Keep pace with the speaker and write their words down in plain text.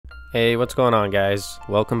Hey, what's going on, guys?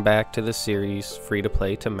 Welcome back to the series Free to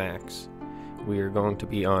Play to Max. We are going to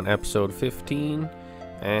be on episode 15,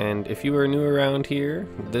 and if you are new around here,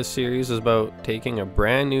 this series is about taking a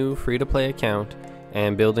brand new free to play account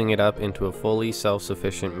and building it up into a fully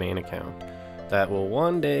self-sufficient main account that will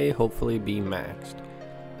one day hopefully be maxed.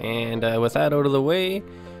 And with that out of the way,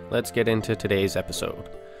 let's get into today's episode.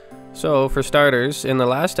 So for starters, in the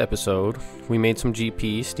last episode, we made some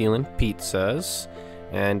GP stealing pizzas.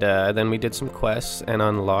 And then we did some quests and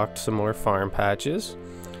unlocked some more farm patches.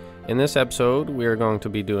 In this episode, we are going to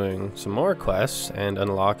be doing some more quests and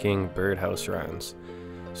unlocking Birdhouse runs.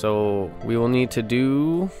 So we will need to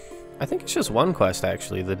do, I think it's just one quest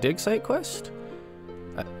actually, the dig site quest?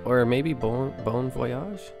 Or maybe Bon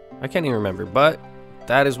Voyage? I can't even remember, but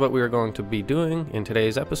that is what we are going to be doing in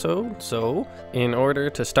today's episode. So in order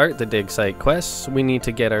to start the dig site quests, we need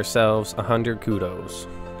to get ourselves 100 kudos.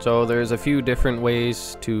 So there's a few different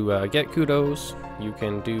ways to get kudos. You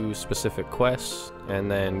can do specific quests and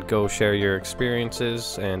then go share your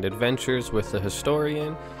experiences and adventures with the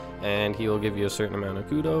historian, and he will give you a certain amount of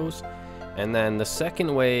kudos. And then the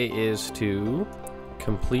second way is to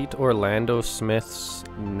complete Orlando Smith's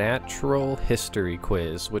natural history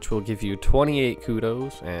quiz, which will give you 28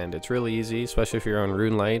 kudos, and it's really easy, especially if you're on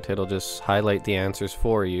RuneLite. It'll just highlight the answers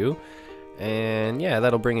for you. And yeah,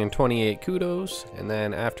 that'll bring in 28 kudos, and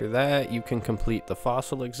then after that you can complete the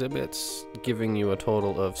fossil exhibits, giving you a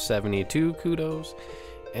total of 72 kudos.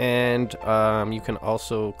 And you can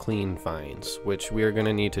also clean finds, which we are going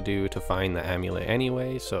to need to do to find the amulet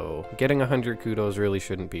anyway, so getting 100 kudos really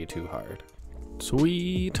shouldn't be too hard.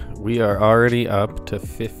 Sweet, we are already up to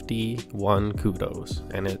 51 kudos,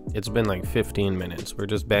 and it's been like 15 minutes. We're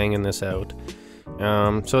just banging this out.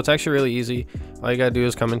 So it's actually really easy. All you gotta do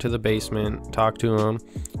is come into the basement, talk to him,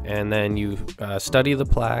 and then you study the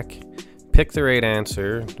plaque, pick the right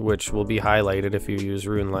answer, which will be highlighted if you use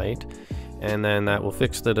RuneLite, and then that will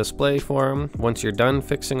fix the display for him. Once you're done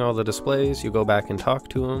fixing all the displays, you go back and talk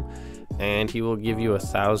to him, and he will give you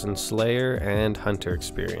 1,000 Slayer and Hunter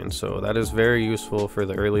experience. So that is very useful for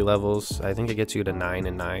the early levels. I think it gets you to 9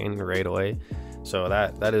 and 9 right away. So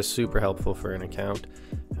that is super helpful for an account.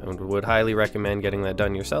 I would highly recommend getting that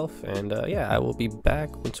done yourself. And yeah, I will be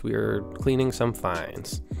back once we are cleaning some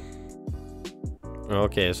finds.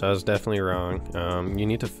 Okay, so I was definitely wrong. You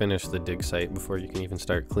need to finish the dig site before you can even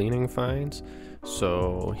start cleaning finds.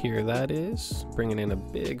 So here that is, bringing in a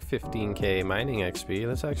big 15k mining XP.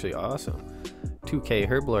 That's actually awesome. 2k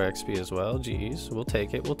herblore XP as well. Geez, we'll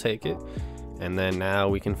take it, we'll take it. And then now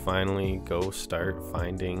we can finally go start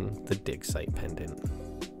finding the dig site pendant.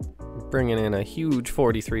 Bringing in a huge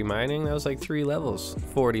 43 mining. That was like 3 levels.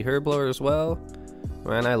 40 herblore as well.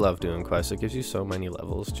 Man, I love doing quests. It gives you so many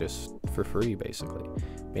levels just for free, basically.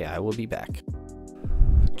 But yeah, I will be back.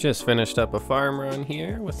 Just finished up a farm run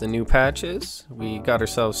here with the new patches. We got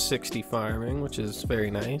ourselves 60 farming, which is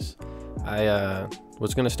very nice. I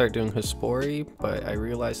was going to start doing Hispori, but I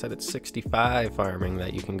realized that it's 65 farming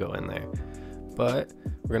that you can go in there. But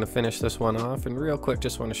we're going to finish this one off, and real quick,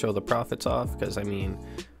 just want to show the profits off, because I mean,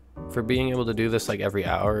 for being able to do this like every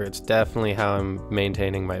hour, it's definitely how I'm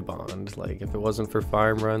maintaining my bond. Like if it wasn't for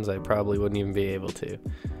farm runs, I probably wouldn't even be able to.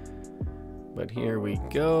 But here we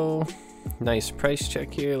go. Nice price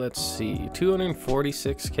check here. Let's see,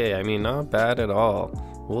 246k. I mean, not bad at all.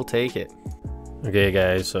 We'll take it. Okay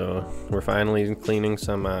guys, so we're finally cleaning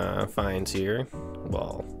some finds here.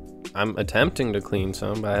 Well, I'm attempting to clean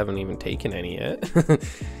some, but I haven't even taken any yet.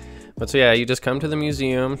 But so yeah, you just come to the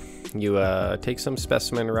museum, you take some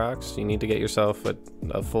specimen rocks. You need to get yourself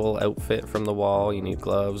a full outfit from the wall. You need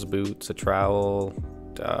gloves, boots, a trowel,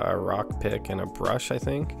 a rock pick, and a brush, I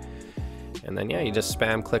think. And then yeah, you just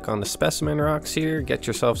spam click on the specimen rocks here, get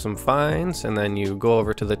yourself some finds, and then you go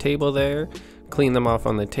over to the table there, clean them off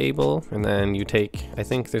on the table, and then you take, I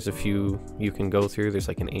think there's a few you can go through. There's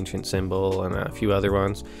like an ancient symbol and a few other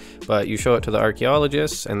ones, but you show it to the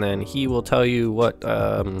archaeologist, and then he will tell you what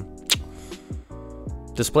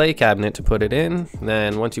display cabinet to put it in. And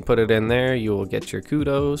then once you put it in there, you will get your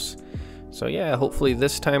kudos. So yeah, hopefully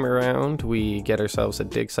this time around we get ourselves a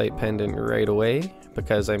dig site pendant right away,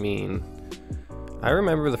 because I mean, I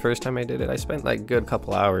remember the first time I did it, I spent like a good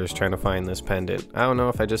couple hours trying to find this pendant. I don't know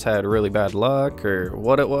if I just had really bad luck or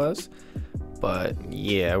what it was, but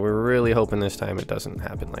yeah, we're really hoping this time it doesn't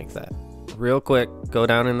happen like that. Real quick, go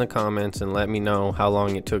down in the comments and let me know how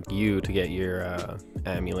long it took you to get your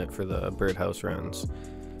amulet for the Birdhouse runs,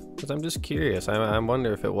 because I'm just curious. I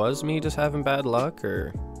wonder if it was me just having bad luck,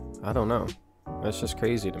 or I don't know. That's just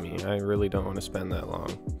crazy to me. I really don't want to spend that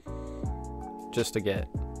long just to get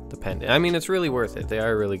the pendant. I mean, it's really worth it. They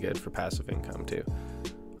are really good for passive income too.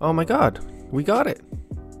 Oh my god, we got it.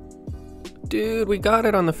 Dude, we got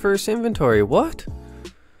it on the first inventory. What?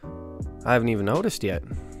 I haven't even noticed yet.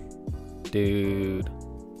 Dude,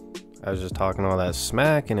 I was just talking all that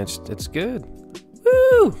smack and it's good.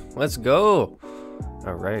 Woo! Let's go.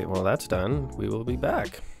 All right, well that's done. We will be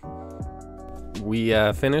back. We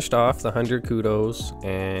finished off the 100 kudos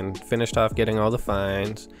and finished off getting all the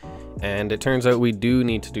finds. And it turns out we do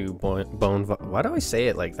need to do why do I say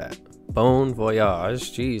it like that? Bon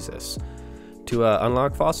voyage, Jesus. To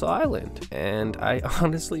unlock Fossil Island. And I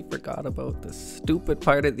honestly forgot about the stupid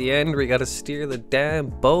part at the end where you gotta steer the damn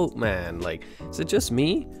boat, man. Like, is it just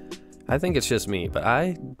me? I think it's just me, but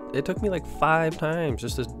it took me like 5 times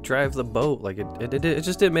just to drive the boat. Like, it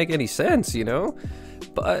just didn't make any sense, you know?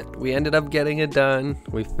 But we ended up getting it done.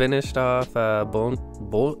 We finished off Bon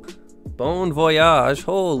Voyage.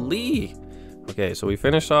 Holy! Okay, so we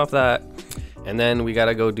finished off that. And then we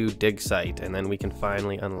gotta go do dig site, and then we can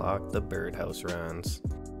finally unlock the birdhouse runs.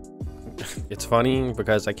 It's funny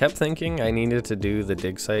because I kept thinking I needed to do the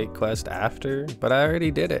dig site quest after, but I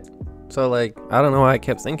already did it. So like, I don't know why I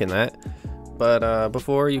kept thinking that. But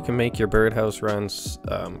before, you can make your birdhouse runs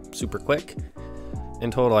super quick.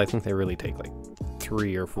 In total, I think they really take like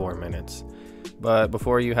 3 or 4 minutes. But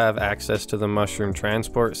before you have access to the mushroom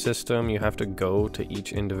transport system, you have to go to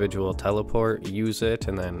each individual teleport, use it,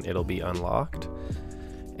 and then it'll be unlocked.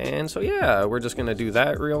 And so yeah, we're just gonna do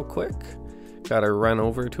that real quick. Gotta run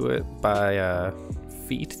over to it by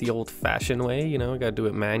feet the old-fashioned way, you know, gotta do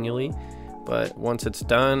it manually. But once it's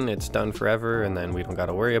done forever, and then we don't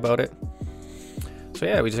gotta worry about it. So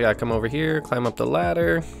yeah, we just gotta come over here, climb up the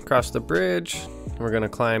ladder, cross the bridge. We're gonna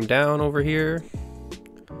climb down over here.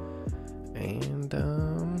 And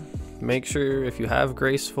make sure if you have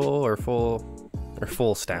graceful or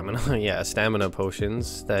full stamina, yeah, stamina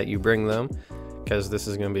potions, that you bring them, because this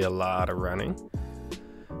is going to be a lot of running.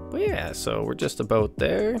 But yeah, so we're just about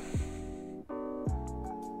there.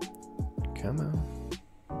 Come on.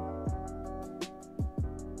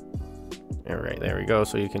 All right, there we go.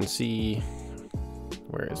 So you can see,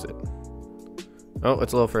 where is it? Oh,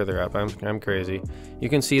 it's a little further up. I'm crazy. You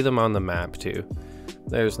can see them on the map too.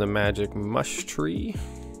 There's the magic mush tree.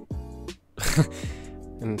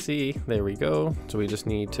 And see, there we go. So we just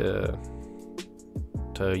need to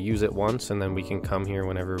use it once, and then we can come here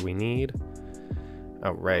whenever we need.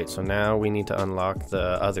 All right, so now we need to unlock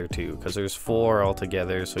the other 2, because there's 4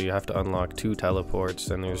 altogether, so you have to unlock 2 teleports,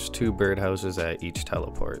 and there's 2 birdhouses at each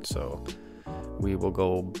teleport. So we will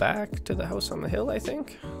go back to the house on the hill, I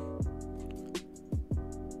think.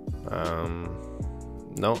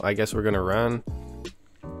 No, I guess we're gonna run.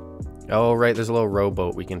 Oh, right, there's a little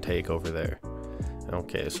rowboat we can take over there.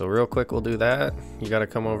 Okay, so real quick, we'll do that. You gotta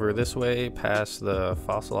come over this way, past the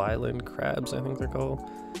Fossil Island crabs, I think they're called.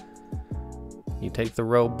 You take the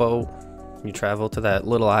rowboat, you travel to that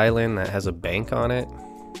little island that has a bank on it.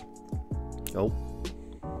 Oh.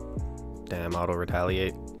 Damn,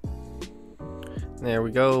 auto-retaliate. There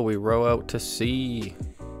we go, we row out to sea.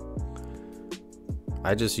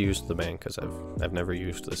 I just used the bank because I've never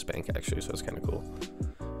used this bank actually, so it's kind of cool.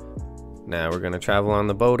 Now we're going to travel on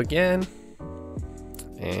the boat again,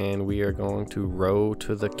 and we are going to row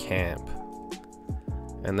to the camp.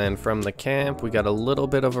 And then from the camp, we got a little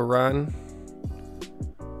bit of a run.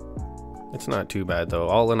 It's not too bad though.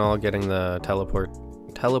 All in all, getting the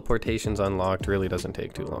teleportations unlocked really doesn't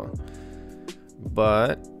take too long.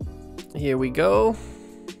 But here we go.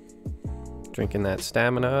 Drinking that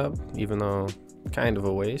stamina up, even though kind of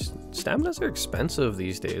a waste. Staminas are expensive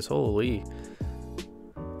these days, holy.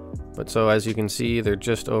 But so as you can see, they're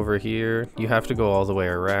just over here. You have to go all the way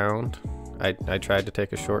around. I tried to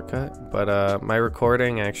take a shortcut, but my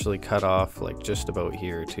recording actually cut off like just about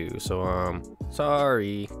here too, so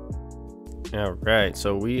sorry. Alright,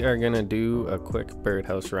 so we are gonna do a quick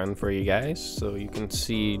birdhouse run for you guys so you can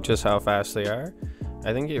see just how fast they are.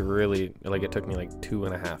 I think it really, like, it took me like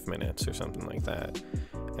 2.5 minutes or something like that.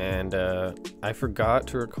 And I forgot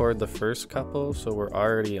to record the first couple, so we're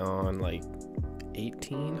already on like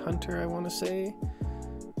 18 hunter, I want to say.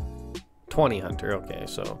 20 hunter, okay.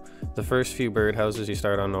 So the first few birdhouses you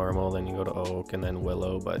start on normal, then you go to oak and then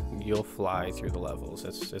willow, but you'll fly through the levels.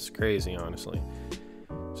 It's crazy, honestly.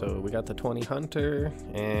 So we got the 20 hunter,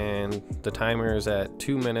 and the timer is at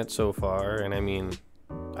 2 minutes so far. And I mean,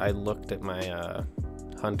 I looked at my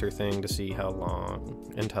hunter thing to see how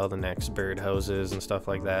long until the next birdhouses and stuff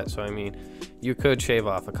like that. So I mean, you could shave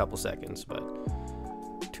off a couple seconds, but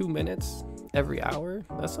 2 minutes every hour,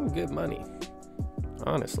 that's some good money,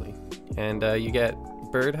 honestly. And you get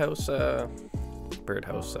birdhouse, not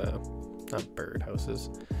birdhouses.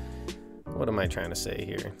 What am I trying to say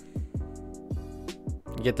here?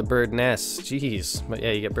 You get the bird nests, jeez. But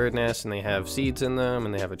yeah, you get bird nests and they have seeds in them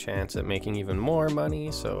and they have a chance at making even more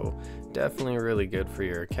money, so definitely really good for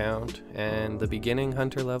your account. And the beginning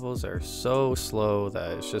hunter levels are so slow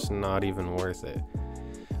that it's just not even worth it.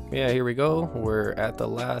 But yeah, here we go. We're at the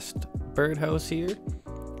last birdhouse here,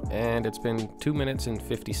 and it's been 2 minutes and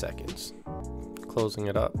 50 seconds. Closing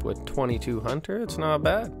it up with 22 hunter, it's not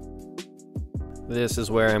bad. This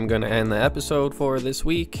is where I'm gonna end the episode for this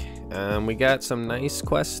week. We got some nice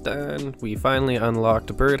quests done. We finally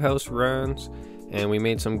unlocked birdhouse runs, and we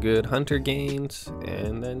made some good hunter gains.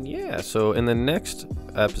 And then yeah, so in the next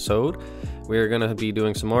episode, we're gonna be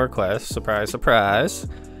doing some more quests. Surprise, surprise.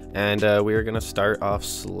 And we're gonna start off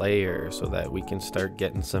Slayer so that we can start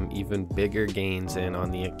getting some even bigger gains in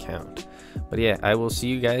on the account. But yeah, I will see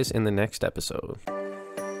you guys in the next episode.